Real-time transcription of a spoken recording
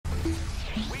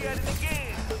yet in the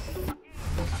game.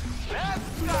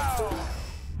 Let's go!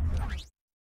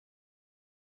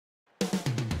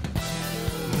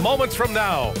 Moments from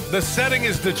now, the setting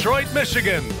is Detroit,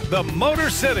 Michigan, the Motor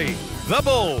City. The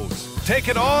Bulls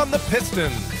taking on the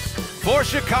Pistons. For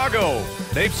Chicago,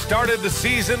 they've started the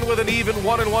season with an even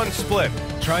 1-1 split,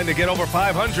 trying to get over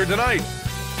 500 tonight.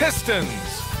 Pistons,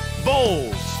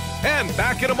 Bulls, and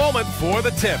back in a moment for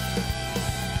the tip.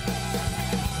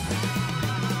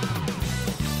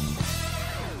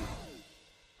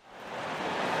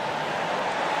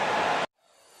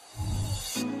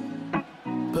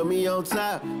 Put me on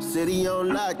top, city on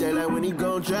lock, they like when he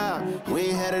gon' drop. We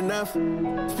ain't had enough,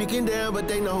 speaking down, but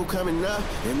they know who coming up,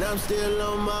 and I'm still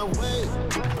on my way.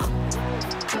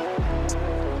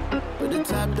 But the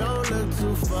top don't look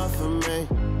too far from me.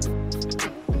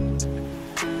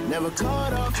 Never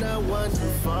caught off, not one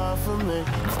too far from me.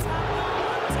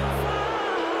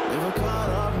 Never caught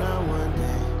off, not one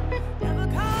day. Never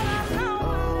caught off, not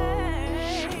one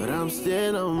day. But I'm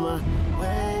still on my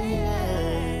way.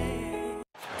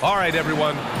 All right,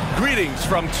 everyone, greetings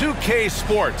from 2K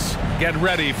Sports. Get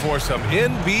ready for some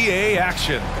NBA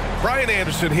action. Brian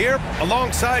Anderson here,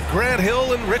 alongside Grant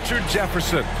Hill and Richard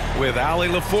Jefferson, with Ali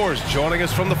LaForce joining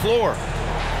us from the floor.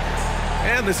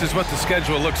 And this is what the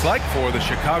schedule looks like for the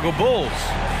Chicago Bulls.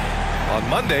 On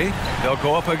Monday, they'll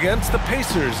go up against the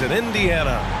Pacers in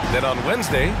Indiana. Then on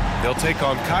Wednesday, they'll take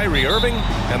on Kyrie Irving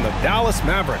and the Dallas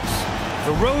Mavericks.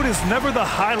 The road is never the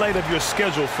highlight of your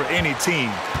schedule for any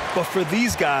team. But for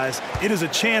these guys, it is a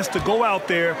chance to go out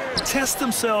there, test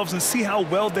themselves, and see how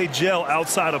well they gel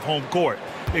outside of home court.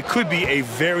 It could be a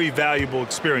very valuable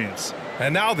experience.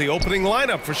 And now the opening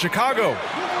lineup for Chicago.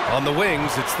 On the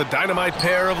wings, it's the dynamite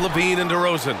pair of Levine and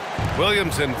DeRozan.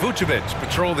 Williams and Vucevic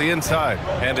patrol the inside,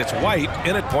 and it's White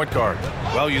in at point guard.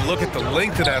 Well, you look at the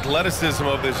length and athleticism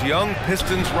of this young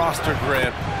Pistons roster,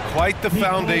 Grant. Quite the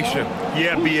foundation.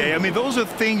 Yeah, B.A. I mean, those are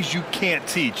things you can't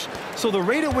teach. So the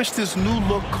rate at which this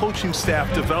new-look coaching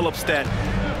staff develops that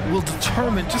will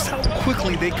determine just how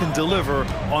quickly they can deliver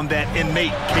on that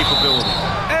innate capability.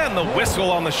 And the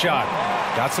whistle on the shot.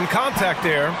 Got some contact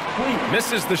there.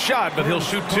 Misses the shot, but he'll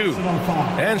shoot two.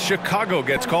 And Chicago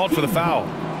gets called for the foul.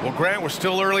 Well, Grant, we're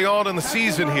still early on in the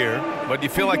season here, but you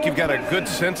feel like you've got a good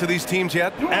sense of these teams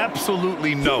yet?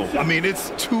 Absolutely no. I mean,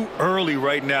 it's too early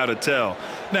right now to tell.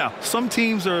 Now, some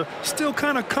teams are still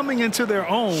kind of coming into their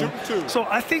own, so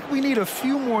I think we need a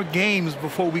few more games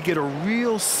before we get a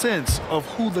real sense of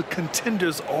who the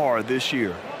contenders are this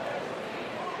year.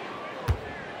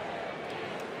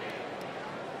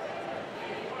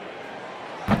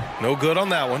 No good on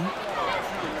that one.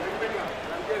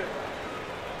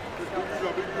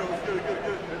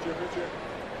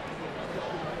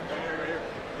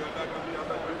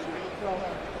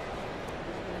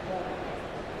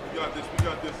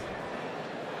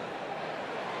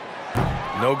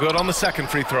 No good on the second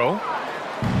free throw.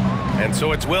 And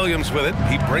so it's Williams with it.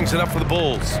 He brings it up for the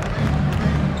Bulls.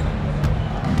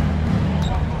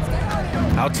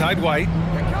 Outside White.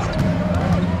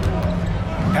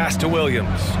 Pass to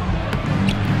Williams.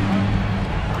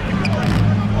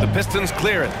 The Pistons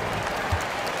clear it.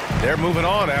 They're moving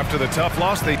on after the tough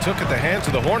loss they took at the hands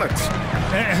of the Hornets.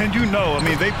 And you know, I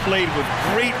mean, they played with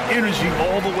great energy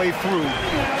all the way through.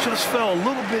 Just fell a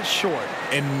little bit short.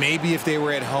 And maybe if they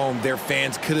were at home, their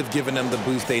fans could have given them the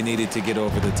boost they needed to get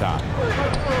over the top.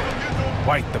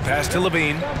 White, the pass to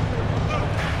Levine.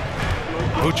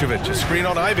 Vucevic, a screen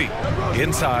on Ivy.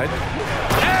 Inside.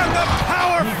 And the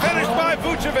power finish by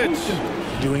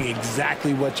Vucevic. Doing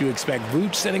exactly what you expect.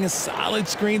 Vuce setting a solid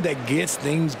screen that gets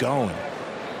things going.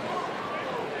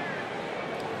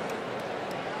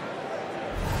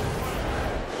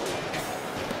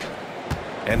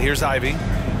 And here's Ivy.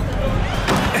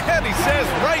 And he says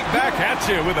right back at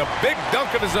you with a big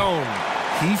dunk of his own.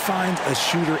 He finds a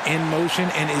shooter in motion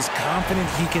and is confident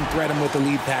he can thread him with the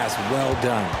lead pass. Well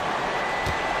done.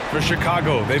 For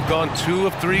Chicago, they've gone 2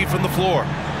 of 3 from the floor.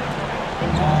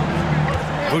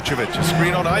 Vucevic, a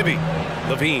screen on Ivy.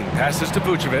 Levine passes to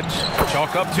Vucevic.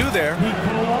 Chalk up 2 there.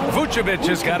 Vucevic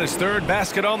has got his 3rd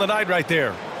basket on the night right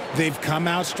there. They've come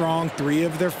out strong, 3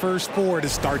 of their first 4 to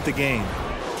start the game.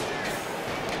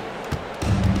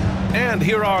 And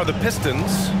here are the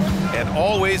Pistons, and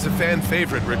always a fan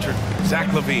favorite, Richard, Zach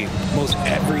LaVine. Most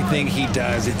everything he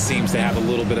does, it seems to have a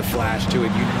little bit of flash to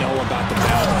it. You know about the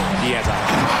belt. He has a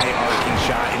high arcing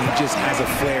shot, and he just has a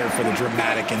flair for the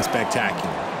dramatic and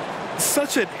spectacular.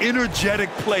 Such an energetic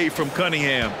play from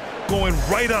Cunningham, going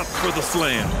right up for the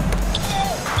slam.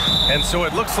 And so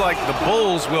it looks like the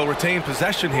Bulls will retain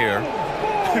possession here.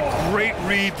 Great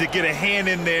read to get a hand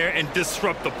in there and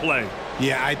disrupt the play.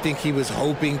 Yeah, I think he was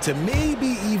hoping to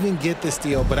maybe even even get the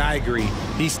steal, but I agree,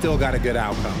 he still got a good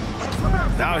outcome.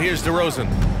 Now here's DeRozan.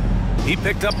 He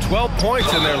picked up 12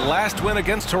 points in their last win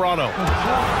against Toronto.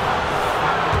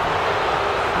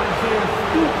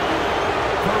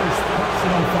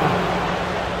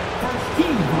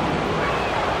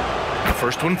 The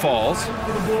first one falls.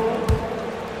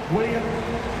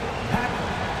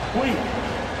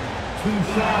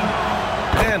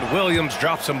 And Williams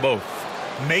drops them both.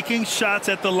 Making shots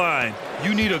at the line.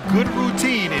 You need a good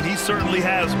routine, and he certainly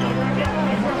has one.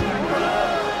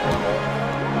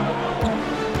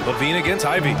 Levine against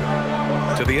Ivy.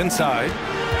 To the inside.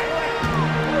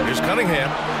 Here's Cunningham.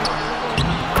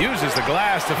 Uses the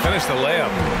glass to finish the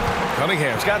layup.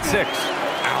 Cunningham's got 6.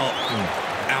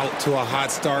 Out to a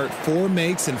hot start. 4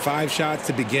 makes and 5 shots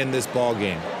to begin this ball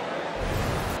game.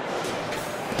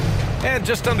 And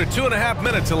just under 2.5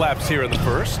 minutes elapsed here in the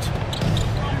first.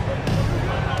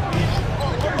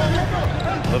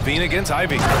 Levine against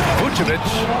Ivy. Vucevic.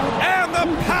 And the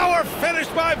power finish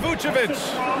by Vucevic.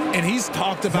 And he's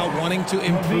talked about wanting to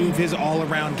improve his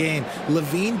all-around game.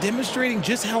 Levine demonstrating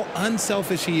just how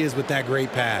unselfish he is with that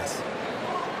great pass.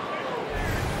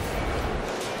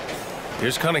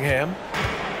 Here's Cunningham.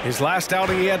 His last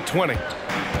outing, he had 20.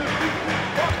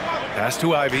 Pass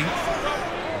to Ivy.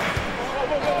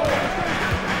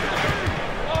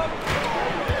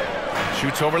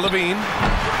 Shoots over Levine.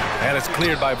 And it's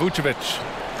cleared by Vucevic.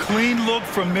 Clean look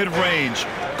from mid-range.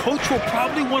 Coach will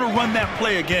probably want to run that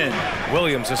play again.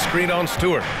 Williams, a screen on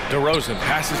Stewart. DeRozan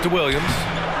passes to Williams.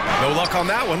 No luck on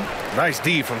that one. Nice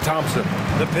D from Thompson.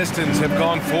 The Pistons have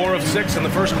gone 4 of 6 in the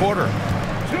first quarter.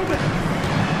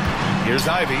 Here's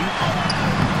Ivy.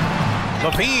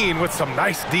 Levine with some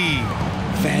nice D.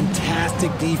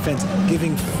 Fantastic defense,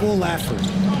 giving full effort.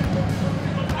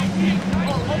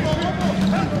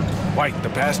 White, the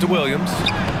pass to Williams.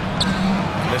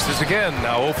 Misses again,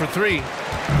 now 0 for 3.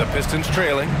 The Pistons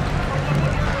trailing.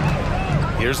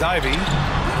 Here's Ivy.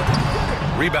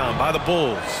 Rebound by the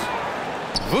Bulls.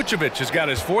 Vucevic has got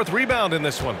his 4th rebound in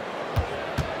this one.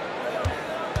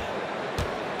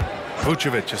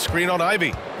 Vucevic, a screen on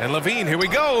Ivy. And Levine, here we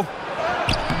go.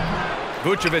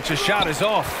 Vucevic's shot is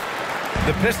off.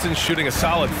 The Pistons shooting a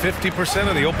solid 50%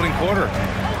 in the opening quarter.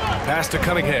 Pass to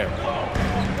Cunningham.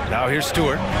 Now here's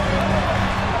Stewart.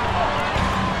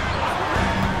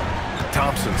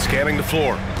 Thompson scanning the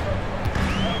floor.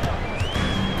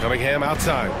 Cunningham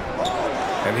outside.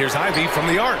 And here's Ivy from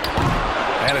the arc.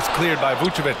 And it's cleared by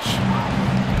Vucevic.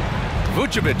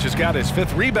 Vucevic has got his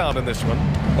 5th rebound in this one.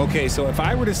 Okay, so if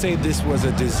I were to say this was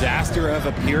a disaster of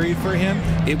a period for him,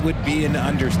 it would be an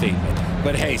understatement.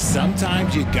 But hey,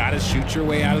 sometimes you gotta shoot your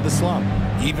way out of the slump,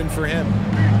 even for him.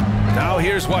 Now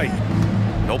here's White.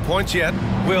 No points yet.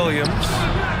 Williams.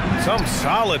 Some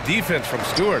solid defense from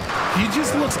Stewart. He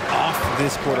just looks off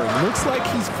this quarter. Looks like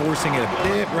he's forcing it a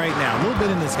bit right now, a little bit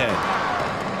in his head.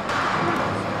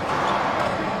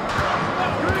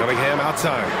 Cunningham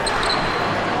outside.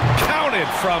 Counted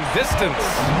from distance.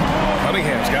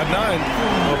 Cunningham's got 9.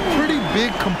 A pretty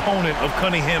big component of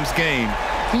Cunningham's game.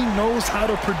 He knows how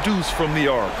to produce from the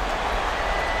arc.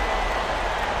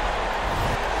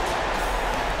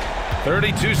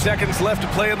 32 seconds left to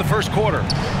play in the first quarter.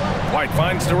 White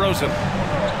finds DeRozan.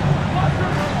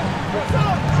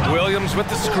 Williams with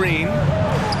the screen.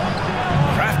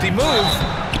 Crafty move.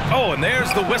 Oh, and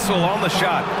there's the whistle on the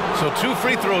shot. So 2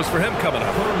 free throws for him coming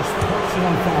up.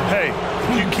 Hey,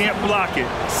 you can't block it.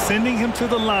 Sending him to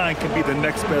the line can be the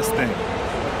next best thing.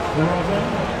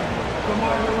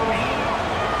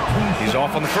 He's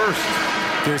off on the first.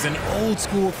 There's an old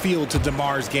school feel to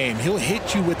DeMar's game. He'll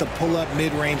hit you with a pull-up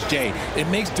mid-range J. It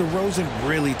makes DeRozan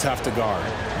really tough to guard.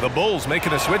 The Bulls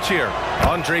making a switch here.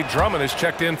 Andre Drummond is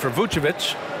checked in for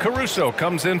Vucevic. Caruso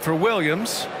comes in for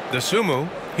Williams. DeSumo,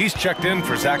 he's checked in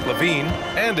for Zach LaVine.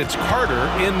 And it's Carter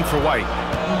in for White.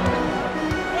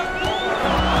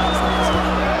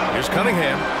 Here's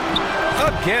Cunningham.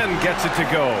 Again gets it to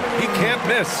go. He can't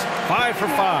miss. 5 for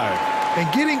 5.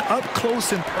 And getting up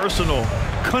close and personal,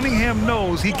 Cunningham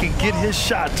knows he can get his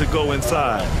shot to go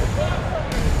inside.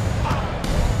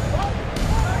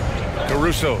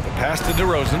 Caruso, the pass to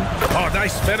DeRozan. Oh,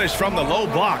 nice finish from the low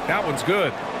block. That one's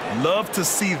good. Love to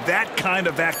see that kind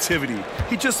of activity.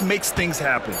 He just makes things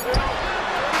happen.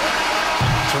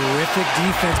 Terrific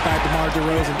defense by DeMar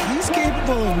DeRozan. He's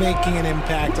capable of making an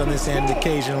impact on this end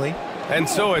occasionally. And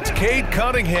so it's Cade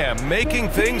Cunningham making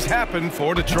things happen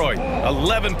for Detroit.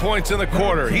 11 points in the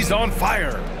quarter. He's on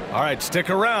fire. All right, stick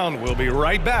around. We'll be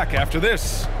right back after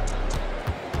this.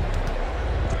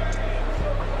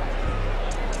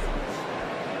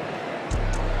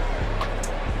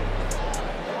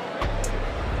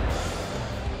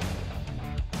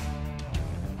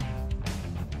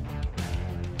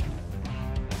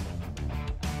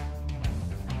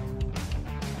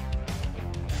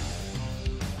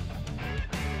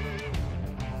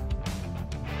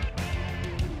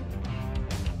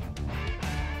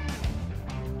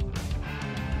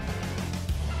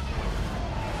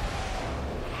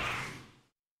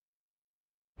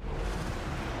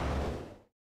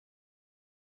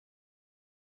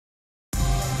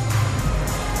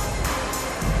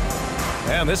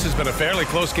 And this has been a fairly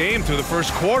close game through the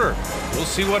first quarter. We'll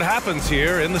see what happens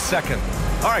here in the second.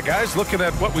 All right, guys, looking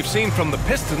at what we've seen from the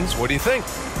Pistons, what do you think?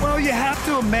 Well, you have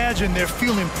to imagine they're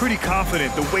feeling pretty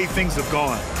confident the way things have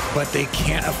gone. But they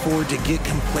can't afford to get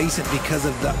complacent because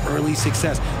of the early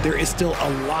success. There is still a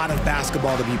lot of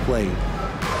basketball to be played.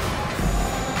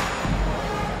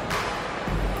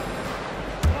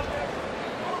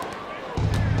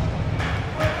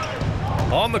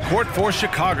 On the court for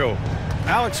Chicago,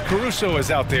 Alex Caruso is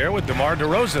out there with DeMar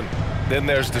DeRozan. Then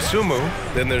there's DeSumo,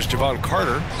 then there's Javon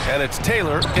Carter, and it's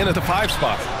Taylor in at the 5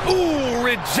 spot. Ooh,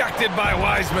 rejected by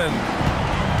Wiseman.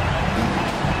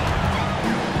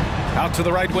 Out to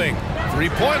the right wing,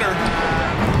 three-pointer.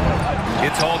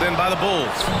 It's hauled in by the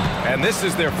Bulls. And this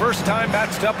is their first time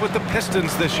matched up with the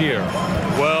Pistons this year.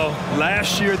 Well,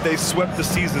 last year they swept the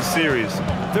season series.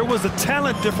 There was a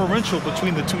talent differential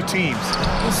between the two teams.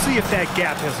 We'll see if that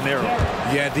gap has narrowed.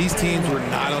 Yeah, these teams were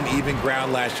not on even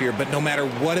ground last year, but no matter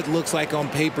what it looks like on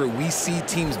paper, we see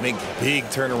teams make big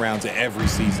turnarounds every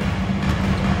season.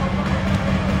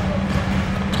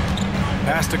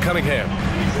 Pass to Cunningham.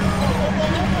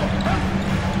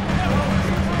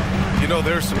 You know,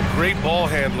 there's some great ball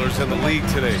handlers in the league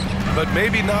today, but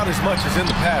maybe not as much as in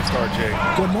the past, RJ.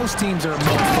 Well, most teams are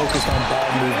more focused on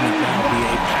ball movement now,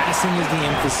 BA. Passing is the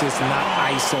emphasis, not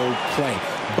ISO play.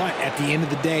 But at the end of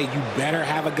the day, you better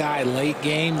have a guy late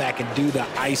game that can do the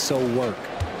ISO work.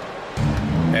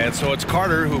 And so it's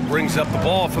Carter who brings up the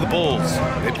ball for the Bulls.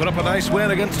 They put up a nice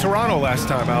win against Toronto last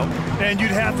time out. And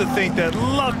you'd have to think that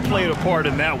luck played a part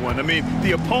in that one. I mean,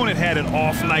 the opponent had an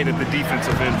off night at the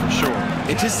defensive end for sure.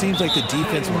 It just seems like the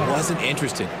defense wasn't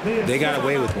interested. They got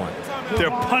away with one. They're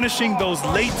punishing those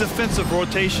late defensive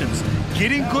rotations,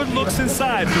 getting good looks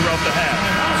inside throughout the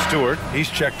half. Stewart, he's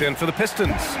checked in for the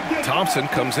Pistons. Thompson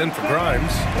comes in for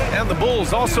Grimes. And the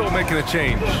Bulls also making a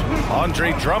change.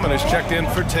 Andre Drummond is checked in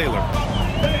for Taylor.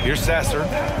 Here's Sasser.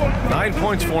 9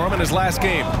 points for him in his last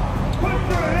game.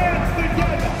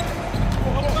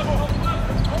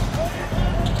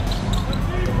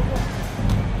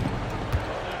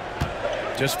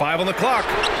 Just 5 on the clock.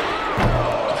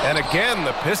 And again,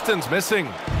 the Pistons missing.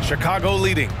 Chicago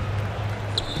leading.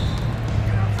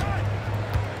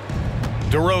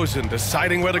 DeRozan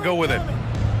deciding where to go with it.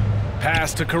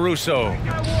 Pass to Caruso.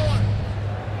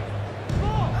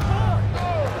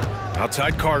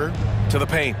 Outside Carter to the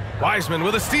paint. Wiseman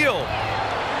with a steal.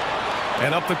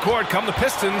 And up the court come the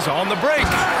Pistons on the break.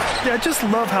 Yeah, I just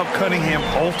love how Cunningham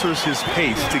alters his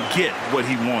pace to get what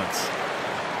he wants.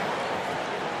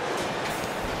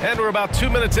 And we're about 2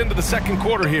 minutes into the second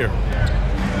quarter here.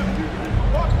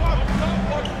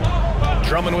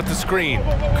 Drummond with the screen.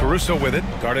 Caruso with it.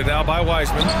 Guarded now by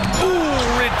Wiseman. Ooh,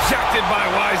 rejected by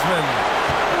Wiseman.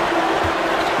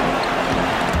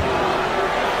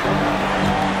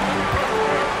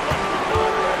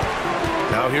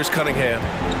 Now here's Cunningham.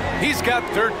 He's got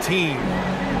 13.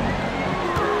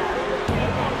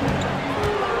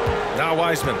 Now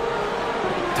Wiseman.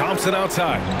 Thompson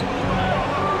outside.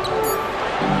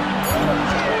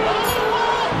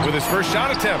 With his first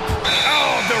shot attempt.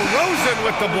 Oh, DeRozan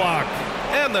with the block.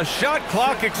 And the shot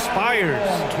clock expires.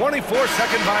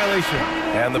 24-second violation.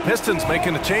 And the Pistons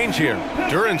making a change here.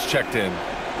 Duran's checked in.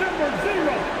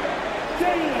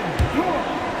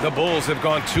 The Bulls have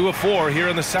gone 2 of 4 here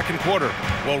in the second quarter.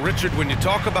 Well, Richard, when you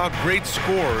talk about great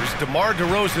scores, DeMar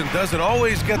DeRozan doesn't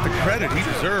always get the credit he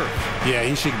deserves. Yeah,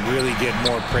 he should really get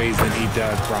more praise than he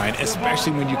does, Brian,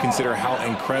 especially when you consider how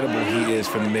incredible he is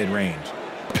from the mid-range.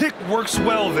 Pick works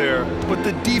well there, but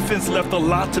the defense left a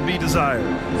lot to be desired.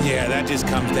 Yeah, that just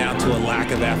comes down to a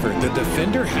lack of effort. The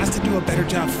defender has to do a better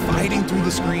job fighting through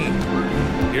the screen.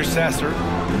 Here's Sasser.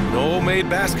 No made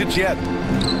baskets yet.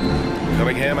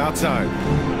 Cunningham outside.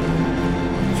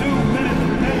 2 minutes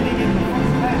remaining in the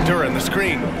first half. Duran the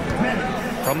screen.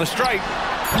 From the stripe.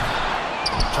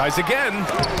 Tries again.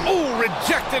 Oh,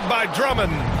 rejected by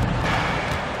Drummond.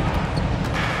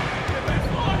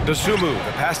 DeSumo,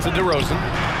 the pass to DeRozan.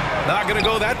 Not going to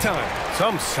go that time.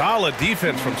 Some solid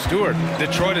defense from Stewart.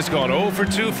 Detroit has gone 0 for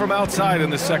 2 from outside in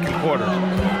the second quarter.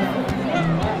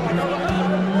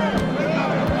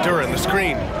 Duran the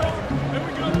screen.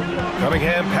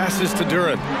 Cunningham passes to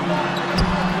Duran.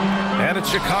 And it's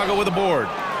Chicago with a board.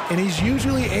 And he's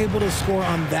usually able to score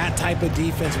on that type of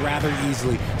defense rather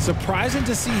easily. Surprising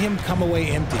to see him come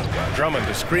away empty. Drummond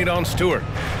to screen on Stewart.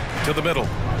 To the middle.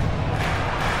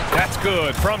 That's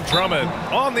good from Drummond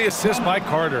on the assist by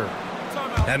Carter.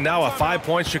 And now a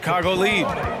 5-point Chicago lead.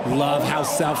 Love how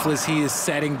selfless he is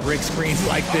setting brick screens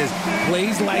like this.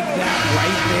 Plays like that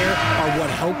right there are what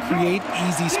help create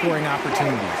easy scoring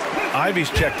opportunities. Ivy's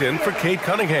checked in for Cade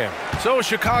Cunningham. So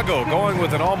Chicago going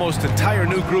with an almost entire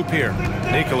new group here.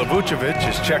 Nikola Vucevic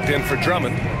is checked in for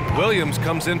Drummond. Williams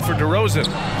comes in for DeRozan.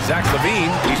 Zach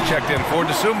LaVine, he's checked in for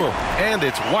DeSumo. And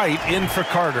it's White in for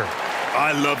Carter.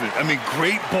 I love it. I mean,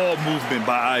 great ball movement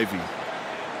by Ivy.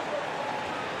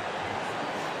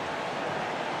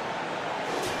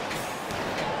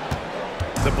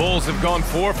 The Bulls have gone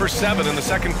 4 for 7 in the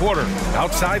second quarter.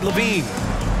 Outside LaVine.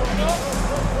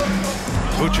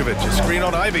 Vucevic, a screen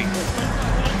on Ivy.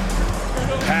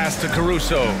 Pass to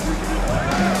Caruso.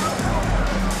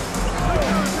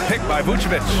 Picked by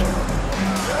Vucevic.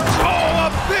 Oh,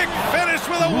 a big finish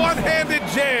with a one-handed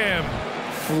jam.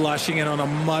 Flushing it on a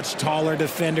much taller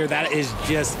defender. That is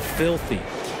just filthy.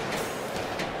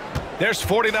 There's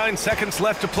 49 seconds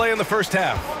left to play in the first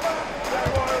half.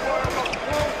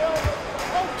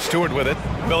 Stewart with it.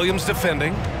 Williams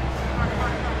defending.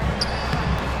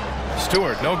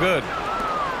 Stewart, no good.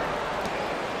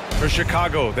 For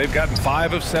Chicago, they've gotten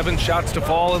 5 of 7 shots to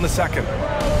fall in the second.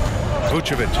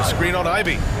 Vucevic, a screen on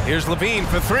Ivy. Here's LaVine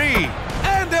for 3.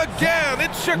 And again,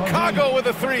 it's Chicago with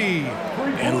a 3.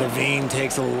 And LaVine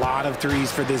takes a lot of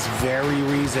threes for this very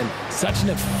reason. Such an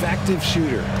effective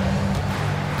shooter.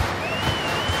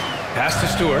 Pass to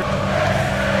Stewart.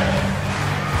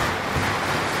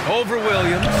 Over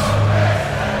Williams.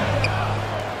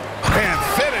 And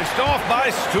finished off by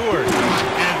Stewart.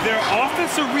 And their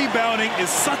offensive rebounding is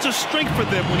such a strength for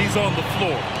them when he's on the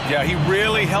floor. Yeah, he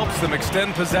really helps them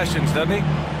extend possessions, doesn't he?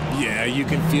 Yeah, you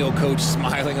can feel Coach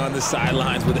smiling on the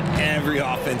sidelines with every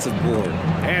offensive board.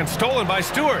 And stolen by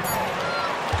Stewart.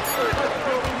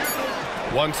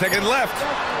 1 second left.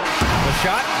 The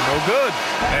shot, no good.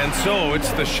 And so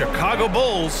it's the Chicago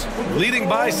Bulls leading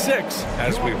by 6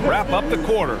 as we wrap up the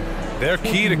quarter. Their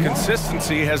key to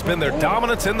consistency has been their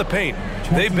dominance in the paint.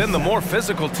 They've been the more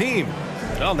physical team.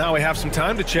 Well, now we have some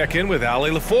time to check in with Allie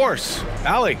LaForce.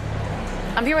 Allie.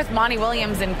 I'm here with Monty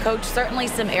Williams, and Coach, certainly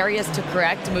some areas to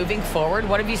correct moving forward.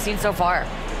 What have you seen so far?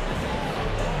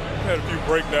 We had a few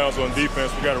breakdowns on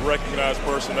defense. We got to recognize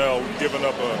personnel. We've given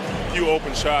up a few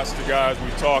open shots to guys we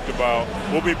talked about.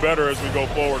 We'll be better as we go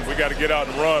forward. We got to get out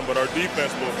and run, but our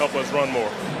defense will help us run more.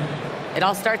 It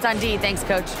all starts on D. Thanks,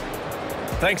 Coach.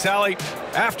 Thanks, Allie.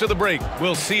 After the break,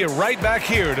 we'll see you right back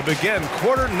here to begin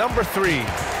quarter number 3.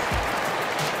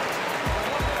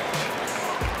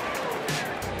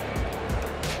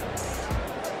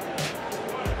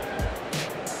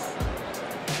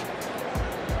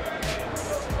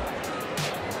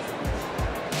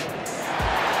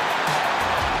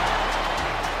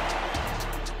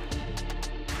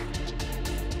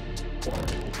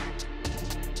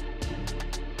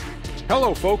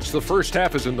 Hello, folks. The first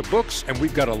half is in the books, and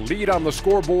we've got a lead on the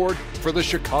scoreboard for the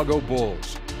Chicago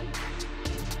Bulls.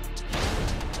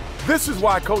 This is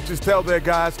why coaches tell their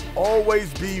guys,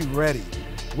 always be ready.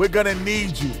 We're going to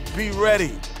need you. Be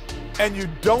ready. And you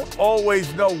don't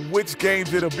always know which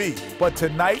games it'll be. But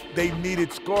tonight, they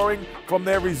needed scoring from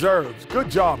their reserves. Good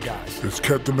job, guys. It's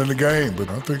kept them in the game, but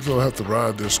I think they'll have to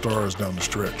ride their stars down the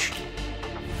stretch.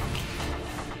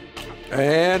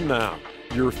 And now,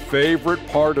 your favorite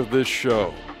part of this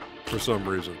show, for some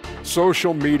reason,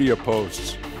 social media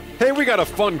posts. Hey, we got a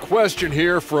fun question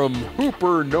here from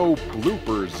Hooper No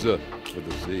Bloopers with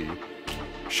a Z.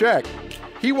 Shaq,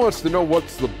 he wants to know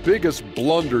what's the biggest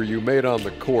blunder you made on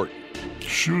the court.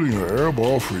 Shooting an air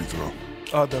ball free throw.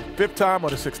 The 5th time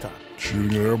or the 6th time?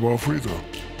 Shooting an air ball free throw.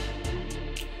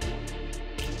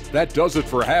 That does it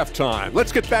for halftime.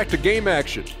 Let's get back to game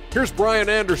action. Here's Brian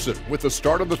Anderson with the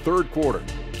start of the third quarter.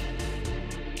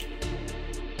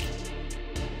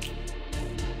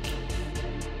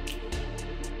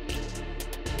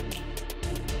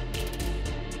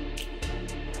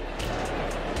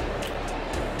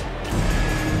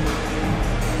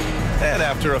 And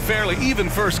after a fairly even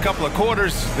first couple of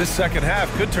quarters, this second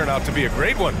half could turn out to be a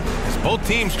great one, as both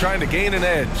teams trying to gain an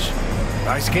edge.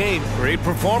 Nice game, great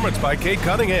performance by Cade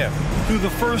Cunningham. Through the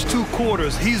first 2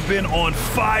 quarters, he's been on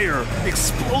fire.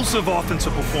 Explosive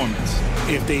offensive performance.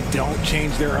 If they don't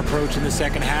change their approach in the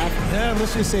second half,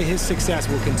 let's just say his success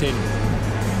will continue.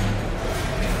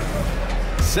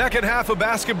 Second half of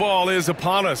basketball is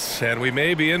upon us, and we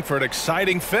may be in for an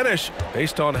exciting finish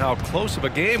based on how close of a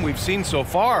game we've seen so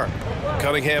far.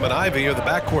 Cunningham and Ivy are the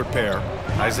backcourt pair.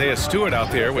 Isaiah Stewart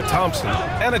out there with Thompson,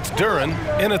 and it's Duren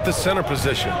in at the center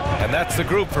position. And that's the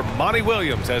group for Monty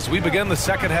Williams as we begin the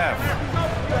second half.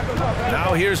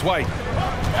 Now here's White.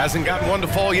 Hasn't gotten one to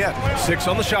fall yet. 6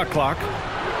 on the shot clock.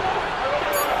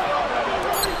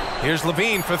 Here's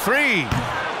LaVine for 3.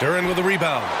 Duren with a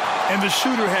rebound. and the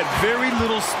shooter had very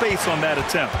little space on that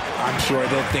attempt. I'm sure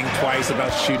they'll think twice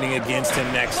about shooting against him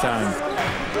next time.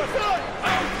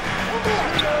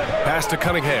 Pass to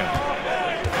Cunningham.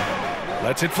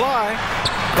 Lets it fly.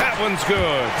 That one's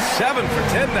good. 7 for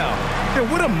 10 now. Yeah,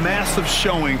 what a massive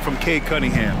showing from Cade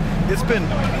Cunningham. It's been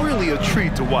really a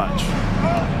treat to watch.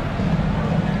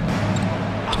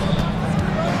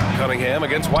 Cunningham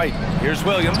against White. Here's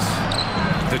Williams.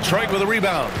 Detroit with a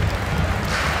rebound.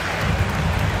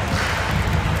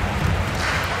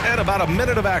 And about a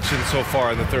minute of action so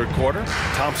far in the third quarter.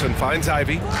 Thompson finds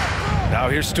Ivy. Now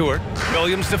here's Stewart.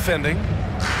 Williams defending.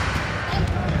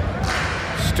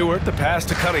 Stewart, the pass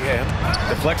to Cunningham.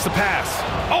 Deflects the pass.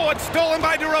 Oh, it's stolen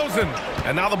by DeRozan.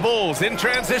 And now the Bulls in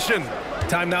transition.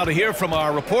 Time now to hear from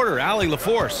our reporter, Allie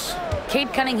LaForce.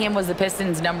 Cade Cunningham was the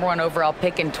Pistons' #1 overall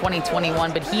pick in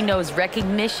 2021, but he knows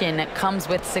recognition comes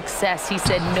with success. He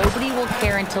said, nobody will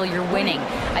care until you're winning.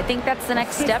 I think that's the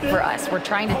next step for us. We're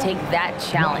trying to take that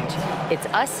challenge. It's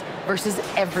us versus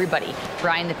everybody.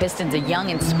 Brian, the Pistons, a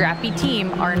young and scrappy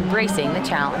team, are embracing the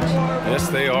challenge. Yes,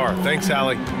 they are. Thanks,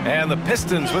 Allie. And the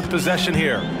Pistons with possession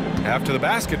here. After the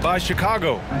basket by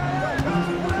Chicago.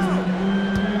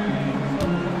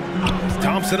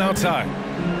 Thompson outside.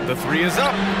 The three is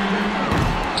up.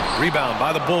 Rebound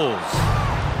by the Bulls.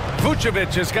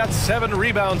 Vucevic has got 7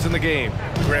 rebounds in the game.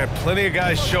 Grant, plenty of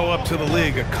guys show up to the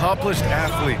league, accomplished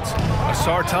athletes.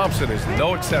 Asar Thompson is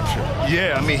no exception.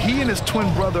 Yeah, I mean, he and his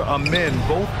twin brother Amin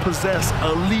both possess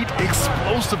elite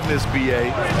explosiveness,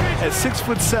 B.A. At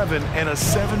 6'7" and a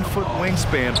 7-foot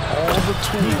wingspan, all the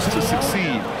tools to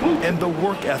succeed and the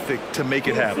work ethic to make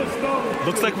it happen.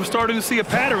 Looks like we're starting to see a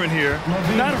pattern here.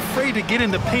 Not afraid to get in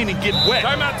the paint and get wet.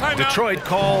 Timeout, timeout. Detroit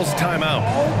calls timeout.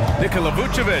 Nikola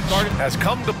Vucevic has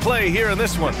come to play here in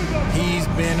this one. He's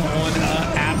been on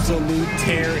an absolute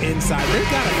tear inside. They've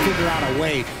got to figure out a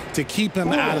way to keep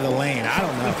him out of the lane. I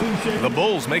don't know. The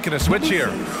Bulls making a switch here.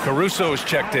 Caruso's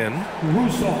checked in.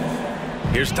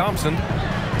 Here's Thompson.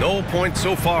 No points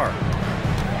so far.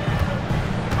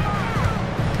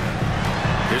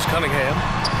 Here's Cunningham.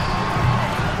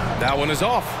 That one is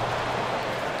off.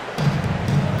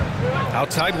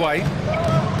 Outside White.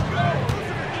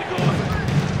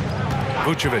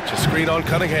 Vucevic, a screen on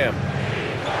Cunningham.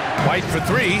 White for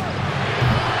 3.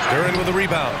 Duren with a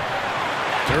rebound.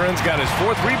 Duren's got his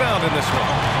 4th rebound in this one.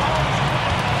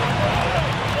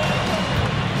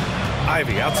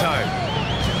 Ivy outside.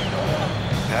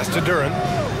 Pass to Duren.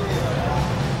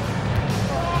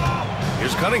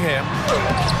 Here's Cunningham.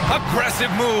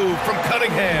 Aggressive move from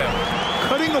Cunningham.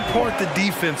 Cutting apart the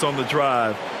defense on the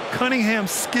drive. Cunningham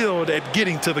skilled at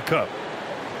getting to the cup.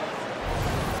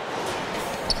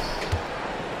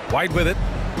 White with it.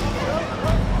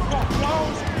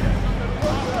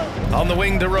 On the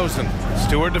wing, DeRozan.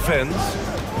 Stewart defends.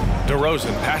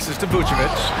 DeRozan passes to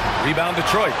Vucevic. Rebound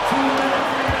Detroit.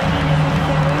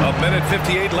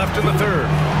 1:58 left in the third.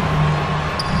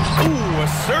 Ooh,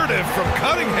 assertive from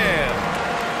Cunningham.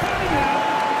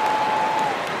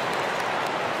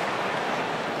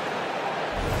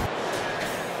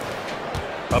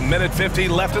 A 1:50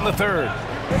 left in the third.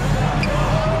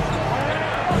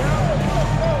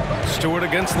 Stewart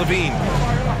against Levine.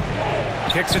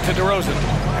 Kicks it to DeRozan.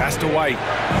 Pass to White.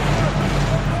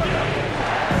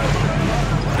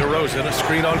 DeRozan, a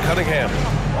screen on Cunningham.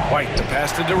 White, the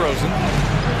pass to DeRozan.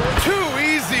 Too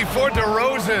easy for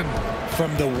DeRozan.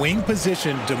 From the wing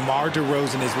position, DeMar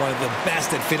DeRozan is one of the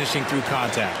best at finishing through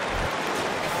contact.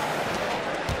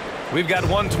 We've got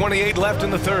 1:28 left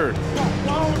in the third.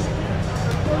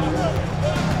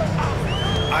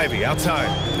 Ivy outside.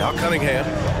 Now Cunningham.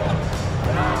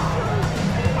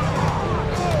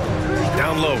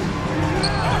 Down low.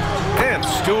 And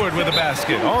Stewart with a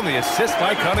basket on the assist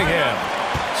by Cunningham.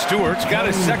 Stewart's got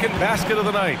his 2nd basket of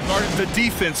the night. The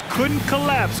defense couldn't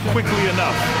collapse quickly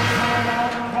enough.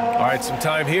 All right, some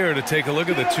time here to take a look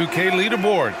at the 2K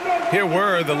leaderboard. Here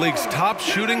were the league's top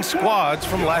shooting squads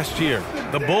from last year.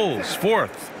 The Bulls,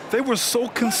 4th. They were so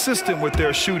consistent with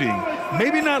their shooting.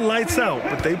 Maybe not lights out,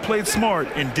 but they played smart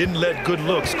and didn't let good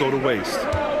looks go to waste.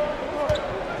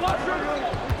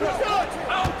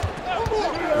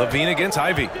 Levine against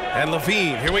Ivy. And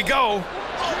Levine, here we go.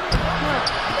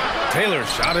 Taylor's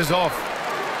shot is off.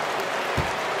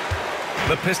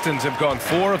 The Pistons have gone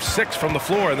 4 of 6 from the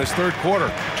floor in this third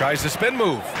quarter. Tries the spin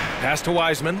move. Pass to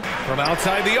Wiseman from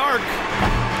outside the arc.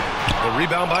 The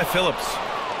rebound by Phillips.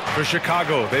 For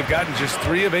Chicago, they've gotten just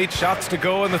 3 of 8 shots to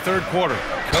go in the third quarter.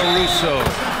 Caruso.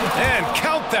 And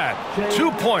count that. 2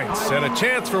 points and a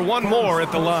chance for one more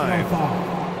at the line.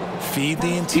 Feed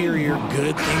the interior.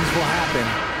 Good things will happen.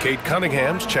 Cade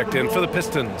Cunningham's checked in for the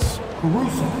Pistons.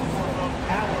 Caruso.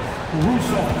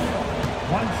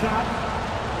 One shot.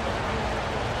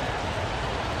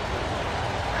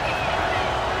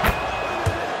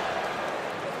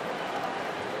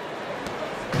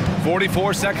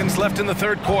 44 seconds left in the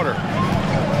third quarter.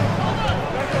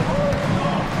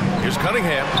 Here's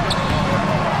Cunningham.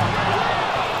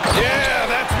 Yeah,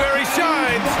 that's where he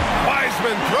shines.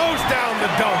 Wiseman throws down the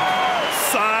dunk.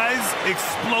 Size,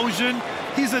 explosion.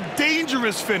 He's a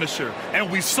dangerous finisher, and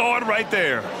we saw it right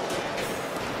there.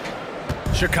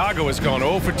 Chicago has gone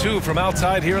 0 for 2 from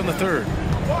outside here in the third.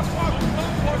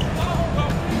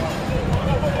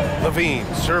 Levine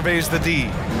surveys the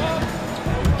D.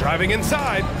 Driving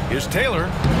inside. Here's Taylor.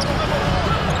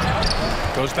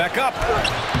 Goes back up.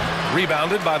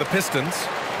 Rebounded by the Pistons.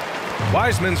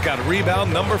 Wiseman's got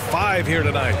rebound number 5 here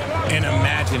tonight. And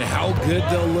imagine how good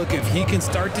they'll look if he can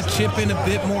start to chip in a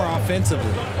bit more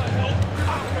offensively.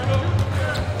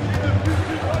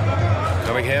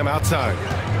 Cunningham outside.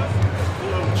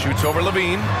 Shoots over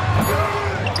Levine.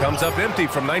 Comes up empty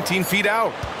from 19 feet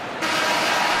out.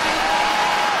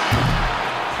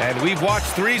 And we've watched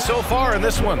 3 so far in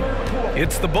this one.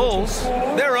 It's the Bulls.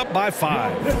 They're up by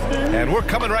 5. And we're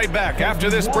coming right back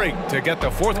after this break to get the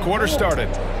fourth quarter started.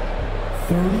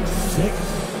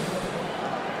 36.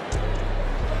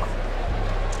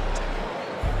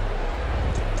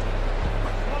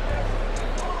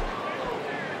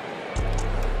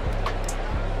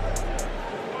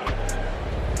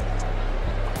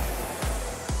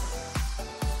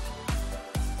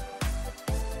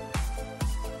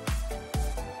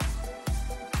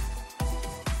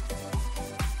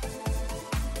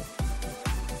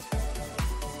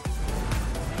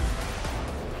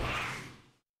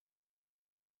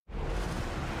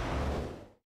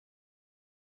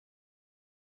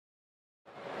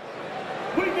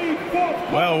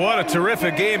 Well, what a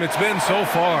terrific game it's been so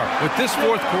far. With this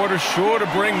fourth quarter sure to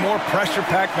bring more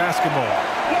pressure-packed basketball.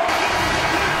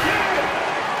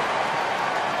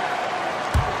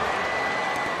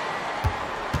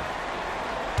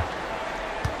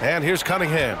 And here's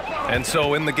Cunningham. And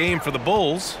so in the game for the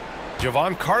Bulls,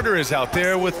 Javon Carter is out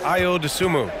there with Ayo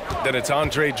Dosunmu. Then it's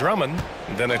Andre Drummond.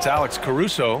 Then it's Alex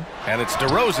Caruso. And it's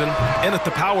DeRozan in at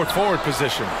the power forward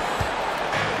position.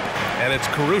 And it's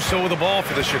Caruso with the ball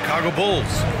for the Chicago Bulls,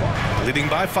 leading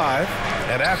by 5.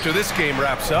 And after this game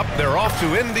wraps up, they're off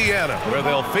to Indiana, where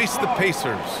they'll face the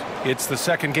Pacers. It's the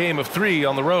second game of 3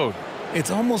 on the road. It's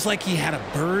almost like he had a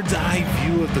bird's eye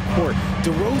view of the court.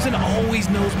 DeRozan always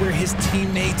knows where his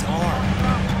teammates are.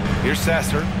 Here's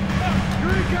Sasser.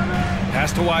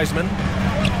 Pass to Wiseman.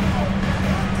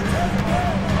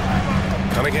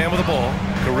 Cunningham with the ball.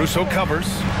 Caruso covers.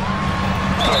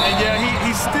 And yeah,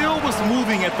 he still was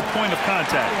moving at the point of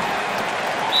contact.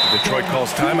 Detroit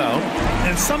calls timeout.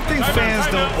 And something fans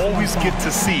don't always get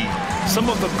to see. Some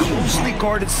of the closely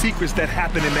guarded secrets that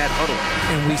happen in that huddle.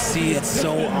 And we see it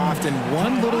so often.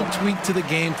 One little tweak to the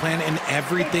game plan and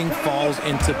everything falls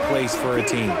into place for a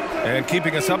team. And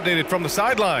keeping us updated from the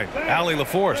sideline, Allie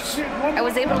LaForce. I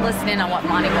was able to listen in on what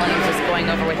Monty Williams was going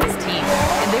over with his team.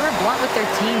 And they were blunt with their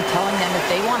team, telling them if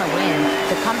they want to win,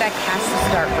 the comeback has to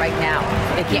start right now.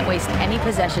 They can't waste any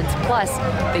possessions. Plus,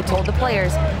 they told the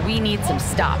players, we need some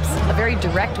stops. A very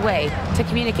direct way to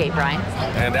communicate, Brian.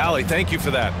 And Allie, thank you for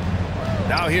that.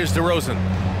 Now here's DeRozan.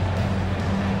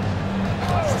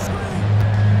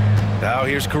 Now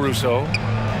here's Caruso.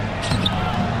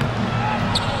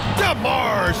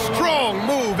 DeMar, strong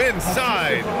move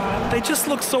inside. They just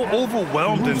look so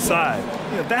overwhelmed inside.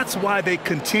 Yeah, that's why they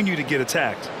continue to get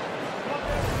attacked.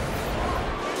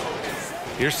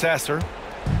 Here's Sasser.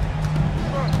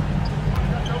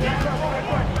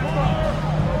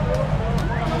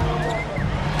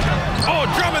 Oh,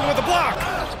 Drummond with the block.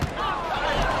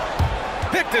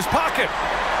 Picked his pocket.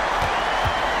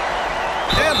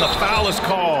 And the foul is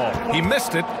called. He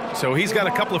missed it, so he's got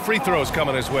a couple of free throws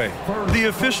coming his way. The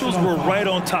officials were right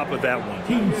on top of that one.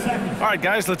 All right,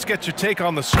 guys, let's get your take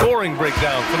on the scoring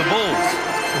breakdown for the Bulls.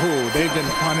 Ooh, they've been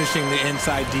punishing the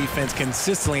inside defense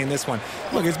consistently in this one.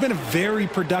 Look, it's been a very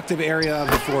productive area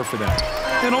of the floor for them.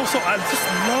 And also, I just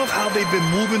love how they've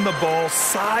been moving the ball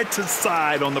side to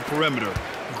side on the perimeter.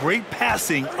 Great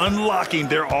passing, unlocking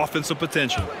their offensive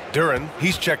potential. Duren,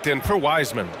 he's checked in for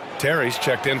Wiseman. Terry's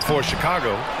checked in for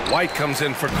Chicago. White comes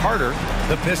in for Carter.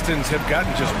 The Pistons have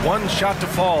gotten just one shot to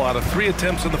fall out of 3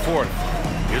 attempts in the fourth.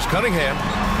 Here's Cunningham.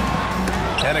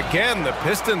 And again, the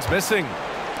Pistons missing.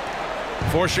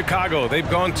 For Chicago, they've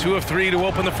gone 2 of 3 to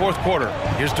open the fourth quarter.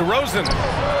 Here's DeRozan.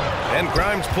 And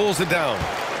Grimes pulls it down.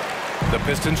 The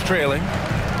Pistons trailing.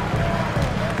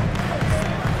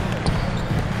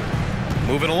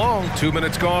 Moving along, 2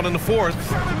 minutes gone in the fourth.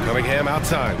 Cunningham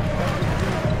outside.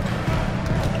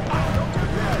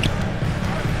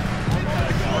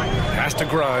 Pass to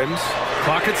Grimes.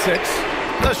 Clock at 6.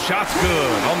 The shot's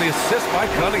good on the assist by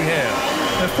Cunningham.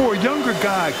 And for a younger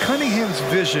guy, Cunningham's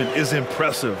vision is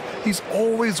impressive. He's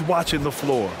always watching the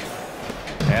floor.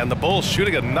 And the Bulls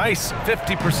shooting a nice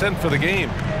 50% for the game.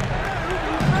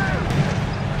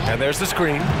 And there's the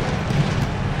screen.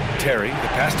 Terry, the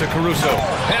pass to Caruso.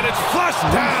 And it's flushed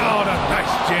down. A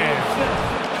nice jam.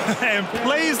 And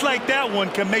plays like that one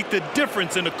can make the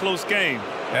difference in a close game.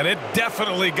 And it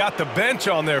definitely got the bench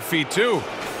on their feet, too.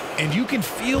 And you can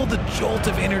feel the jolt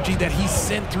of energy that he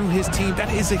sent through his team.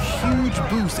 That is a huge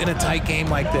boost in a tight game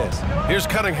like this. Here's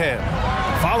Cunningham,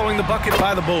 following the bucket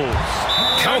by the Bulls.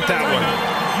 Count that one.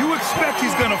 You expect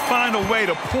he's going to find a way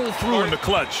to pull through in the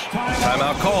clutch.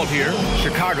 Timeout called here.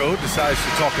 Chicago decides to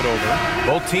talk it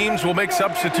over. Both teams will make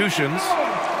substitutions.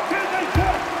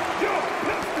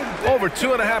 Over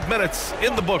 2.5 minutes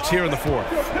in the books here in the fourth.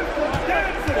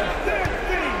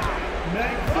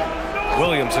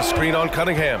 Williams, a screen on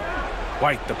Cunningham.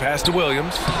 White, the pass to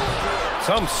Williams.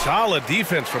 Some solid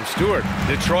defense from Stewart.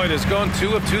 Detroit has gone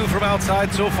 2 of 2 from outside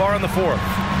so far in the fourth.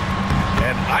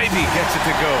 And Ivy gets it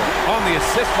to go on the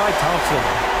assist by Thompson.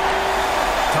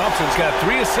 Thompson's got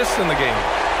 3 assists in the game.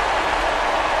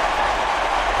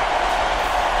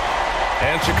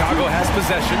 And Chicago has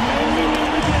possession.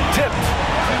 Tipped.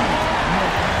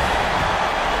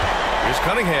 Here's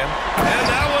Cunningham. And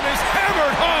that one is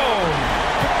hammered home.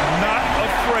 Not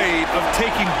afraid of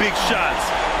taking big shots.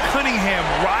 Cunningham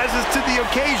rises to the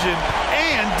occasion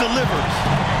and delivers.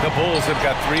 The Bulls have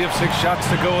got 3 of 6 shots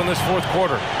to go in this fourth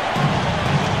quarter.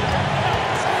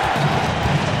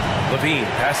 Levine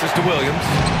passes to Williams.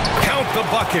 Count the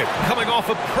bucket, coming off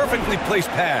a perfectly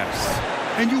placed pass.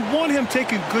 And you want him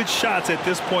taking good shots at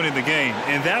this point in the game,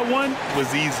 and that one was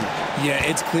easy. Yeah,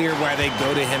 it's clear why they go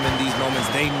to him in these moments.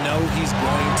 They know he's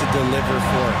going to deliver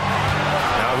for it.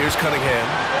 Now here's Cunningham.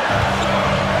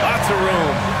 Lots of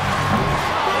room.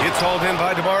 It's hauled in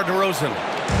by DeMar DeRozan.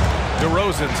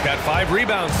 DeRozan's got 5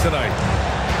 rebounds tonight.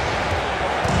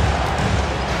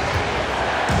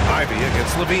 Ivy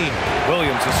against Levine.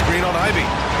 Williams, a screen on Ivy.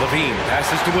 Levine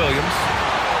passes to Williams.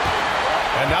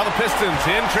 And now the Pistons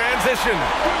in transition.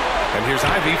 And here's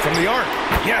Ivy from the arc.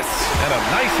 Yes, and a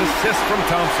nice assist from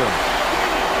Thompson.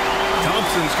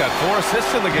 Thompson's got 4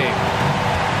 assists in the game.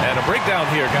 And a breakdown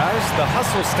here, guys. The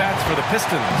hustle stats for the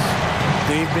Pistons.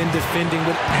 They've been defending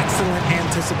with excellent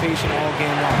anticipation all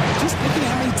game long. Just look at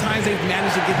how many times they've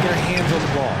managed to get their hands on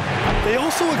the ball. They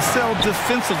also excelled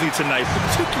defensively tonight,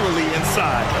 particularly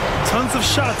inside. Tons of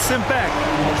shots sent back,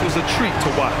 which was a treat to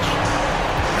watch.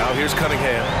 Now here's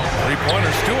Cunningham.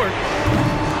 3-pointer Stewart.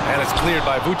 And it's cleared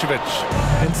by Voucher.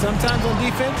 And sometimes on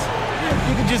defense,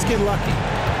 you can just get lucky.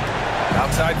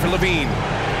 Outside for Levine.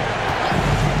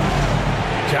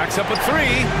 Jacks up a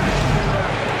 3.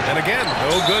 And again,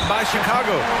 no good by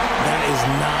Chicago. That is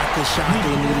not the shot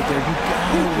they needed there. You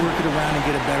got to work it around and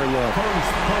get a better look.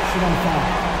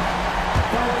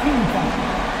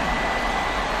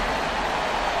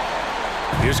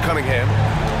 Here's Cunningham.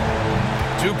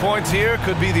 2 points here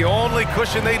could be the only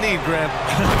cushion they need, Grant.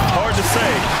 Hard to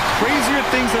say. Crazier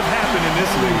things have happened in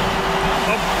this league.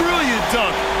 A brilliant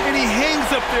dunk, and he hangs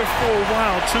up there for a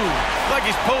while, too. Like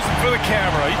he's posing for the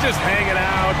camera. He's just hanging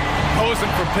out,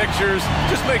 posing for pictures,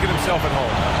 just making himself at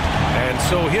home. And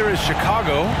so here is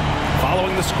Chicago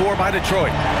following the score by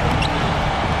Detroit.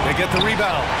 They get the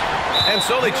rebound. And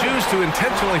so they choose to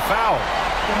intentionally foul.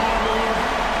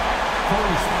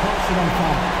 First personal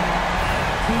foul.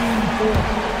 Team 4.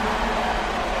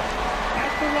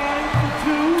 At the line for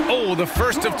 2. Oh, the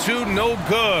first of 2, no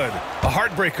good. A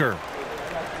heartbreaker.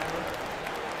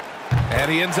 And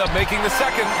he ends up making the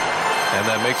second. And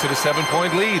that makes it a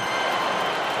 7-point lead.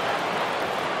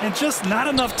 And just not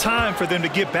enough time for them to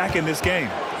get back in this game.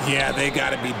 Yeah, they got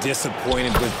to be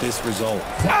disappointed with this result.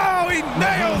 Oh, he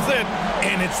nails it!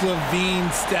 And it's Levine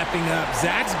stepping up.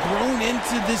 Zach's grown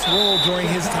into this role during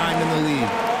his time in the league.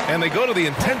 And they go to the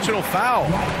intentional foul.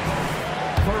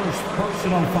 First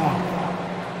personal foul.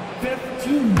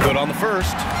 15. Good on the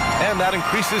first. And that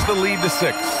increases the lead to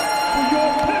 6.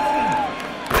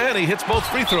 And he hits both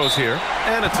free throws here.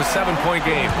 And it's a 7-point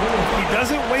game. He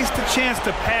doesn't waste a chance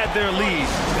to pad their lead.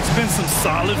 It's been some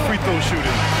solid free throw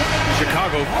shooting.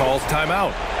 Chicago calls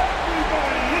timeout.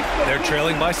 They're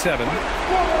trailing by 7.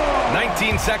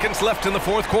 19 seconds left in the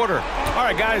fourth quarter. All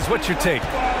right, guys, what's your take?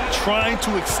 Trying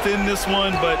to extend this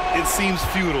one, but it seems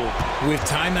futile. With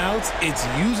timeouts, it's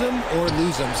use them or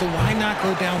lose them. So why not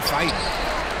go down fighting?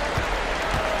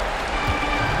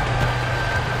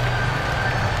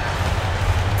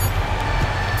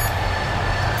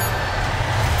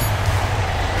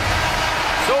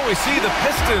 So we see the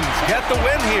Pistons get the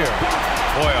win here.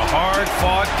 Boy, a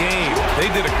hard-fought game.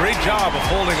 They did a great job of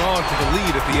holding on to the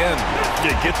lead at the end.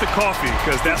 Yeah, get the coffee,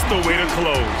 because that's the way to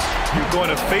close. You're going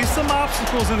to face some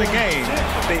obstacles in the game.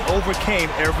 They overcame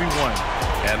every one.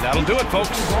 And that'll do it,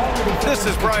 folks. This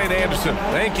is Brian Anderson,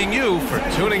 thanking you for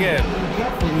tuning in.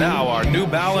 Now, our New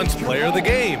Balance player of the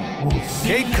game,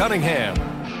 Kate Cunningham.